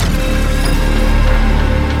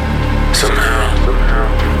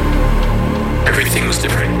Everything was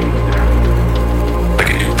different. Like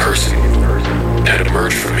a new person had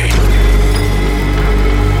emerged from me.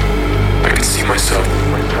 I could see myself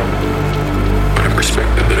in a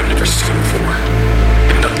perspective that I've never seen before,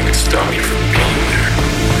 and nothing could stop me from being there.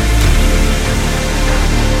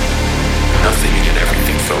 Nothing and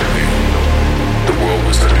everything felt new. The world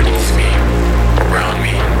was underneath me, around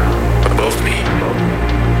me, above me.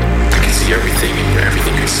 I could see everything and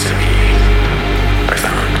everything could see me.